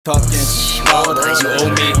Talking about you owe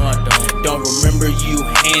me. Don't remember you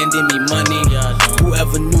handing me money.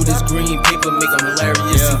 Whoever knew this green paper make them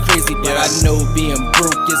hilarious and crazy, but I know being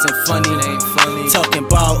broke isn't funny. Talking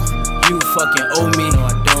about you fucking owe me.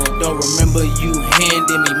 Don't remember you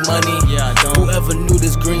handing me money. Whoever knew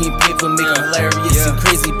this green paper make them hilarious and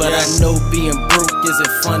crazy, but I know being broke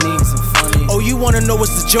isn't funny. Oh, you wanna know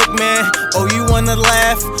what's the joke, man? Oh, you wanna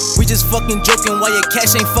laugh? We just fucking joking while your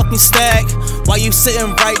cash ain't fucking stacked. While you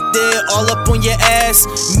sitting right there all up on your ass.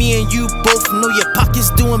 Me and you both know your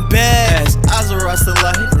pockets doing bad. As I rest of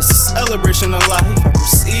life, it's a celebration of life. I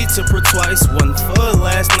proceed to pour twice, one for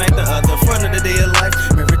last night, the other for another day of life.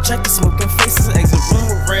 Mirror check the smoking faces, exit room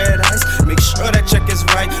with red eyes. Make sure that check is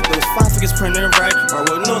right, those 5 figures printed right, or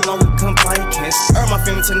will no longer comply. Can't stir my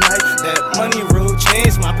feeling tonight. That money rule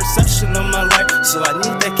changed my perception of my life, so I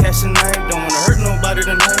need that cash tonight. Don't wanna hurt nobody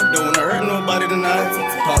tonight. Don't wanna hurt nobody tonight.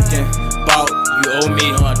 Talking about you owe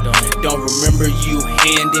me. Don't remember you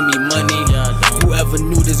handing me money. Whoever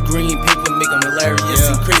knew this green paper make them hilarious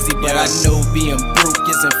and crazy, but I know being broke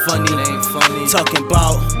isn't funny. Talking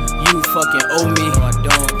about you fucking owe me.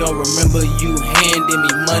 Don't remember you handing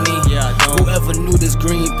me money. Whoever knew this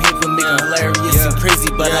green paper make them hilarious and crazy,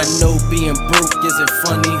 but I know being broke isn't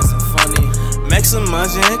funny.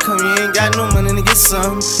 Maximize your income, you ain't got no money to get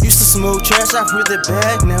some. Used to smoke trash, I put it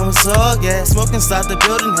back, now it's all gas. Smoking inside the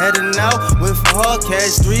building, heading out with all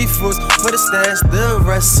cash. 3/4 for the stash, the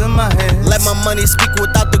rest in my hand. Let my money speak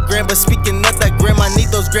without the gram, but speaking of that gram, I need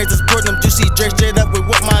those grams. Just pour them juicy drinks straight up with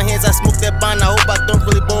my hands. I smoke that bond, I hope I don't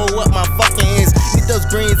really blow up my fucking hands. Need those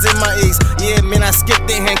greens in my eggs, yeah man, I skipped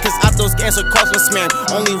the hand, cause out those games are costless, man.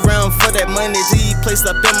 Only round for that money, G placed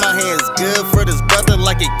up in my hands. Good for this brother,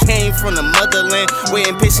 like it came from the motherland.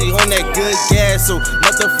 Waiting patiently on that good gas, so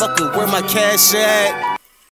motherfucker, where my cash at?